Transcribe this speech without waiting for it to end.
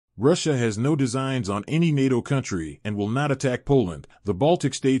Russia has no designs on any NATO country and will not attack Poland, the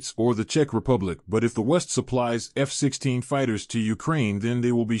Baltic states, or the Czech Republic, but if the West supplies F-16 fighters to Ukraine, then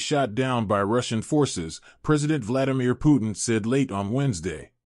they will be shot down by Russian forces, President Vladimir Putin said late on Wednesday.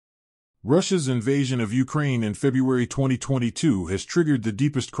 Russia's invasion of Ukraine in February 2022 has triggered the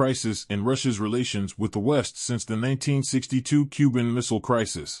deepest crisis in Russia's relations with the West since the 1962 Cuban Missile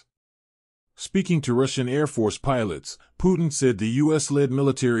Crisis. Speaking to Russian Air Force pilots, Putin said the U.S.-led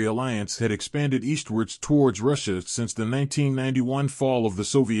military alliance had expanded eastwards towards Russia since the 1991 fall of the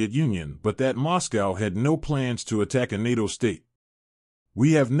Soviet Union, but that Moscow had no plans to attack a NATO state.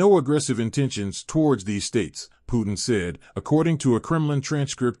 "We have no aggressive intentions towards these states," Putin said, according to a Kremlin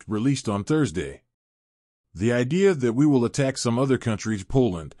transcript released on Thursday. "The idea that we will attack some other countries,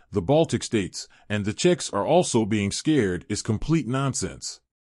 Poland, the Baltic states, and the Czechs are also being scared, is complete nonsense.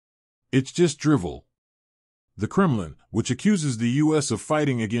 It's just drivel." The Kremlin, which accuses the U.S. of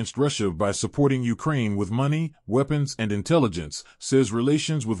fighting against Russia by supporting Ukraine with money, weapons, and intelligence, says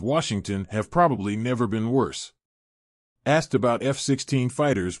relations with Washington have probably never been worse. Asked about F-16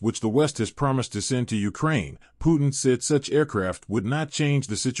 fighters which the West has promised to send to Ukraine, Putin said such aircraft would not change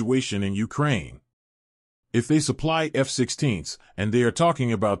the situation in Ukraine. "If they supply F-16s, and they are talking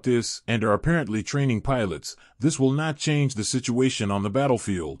about this and are apparently training pilots, this will not change the situation on the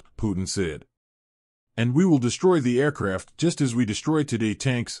battlefield," Putin said. "And we will destroy the aircraft just as we destroy today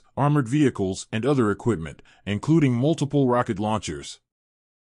tanks, armored vehicles, and other equipment, including multiple rocket launchers."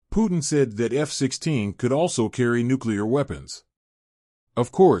 Putin said that F-16 could also carry nuclear weapons.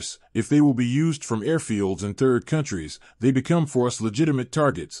 "Of course, if they will be used from airfields in third countries, they become for us legitimate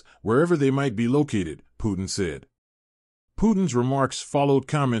targets, wherever they might be located," Putin said. Putin's remarks followed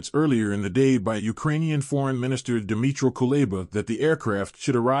comments earlier in the day by Ukrainian Foreign Minister Dmytro Kuleba that the aircraft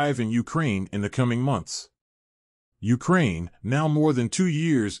should arrive in Ukraine in the coming months. Ukraine, now more than 2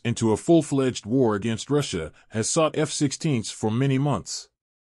 years into a full-fledged war against Russia, has sought F-16s for many months.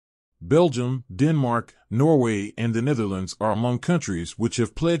 Belgium, Denmark, Norway, and the Netherlands are among countries which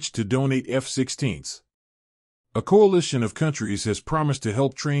have pledged to donate F-16s. A coalition of countries has promised to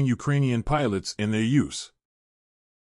help train Ukrainian pilots in their use.